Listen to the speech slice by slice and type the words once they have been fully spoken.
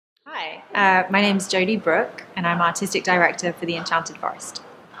Hi, my name is Jodie Brook and I'm Artistic Director for the Enchanted Forest.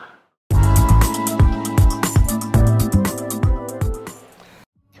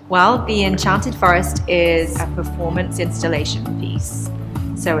 Well, the Enchanted Forest is a performance installation piece.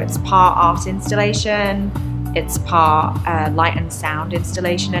 So it's part art installation, it's part light and sound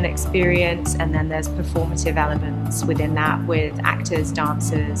installation and experience, and then there's performative elements within that with actors,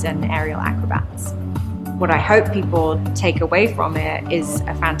 dancers and aerial acrobats. What I hope people take away from it is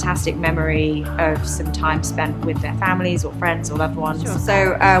a fantastic memory of some time spent with their families or friends or loved ones. Sure.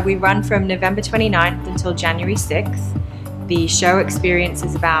 So we run from November 29th until January 6th. The show experience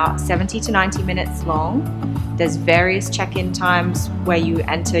is about 70 to 90 minutes long. There's various check-in times where you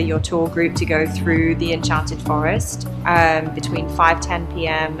enter your tour group to go through the Enchanted Forest between 5:10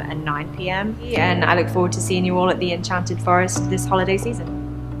 p.m. and 9 p.m. And I look forward to seeing you all at the Enchanted Forest this holiday season.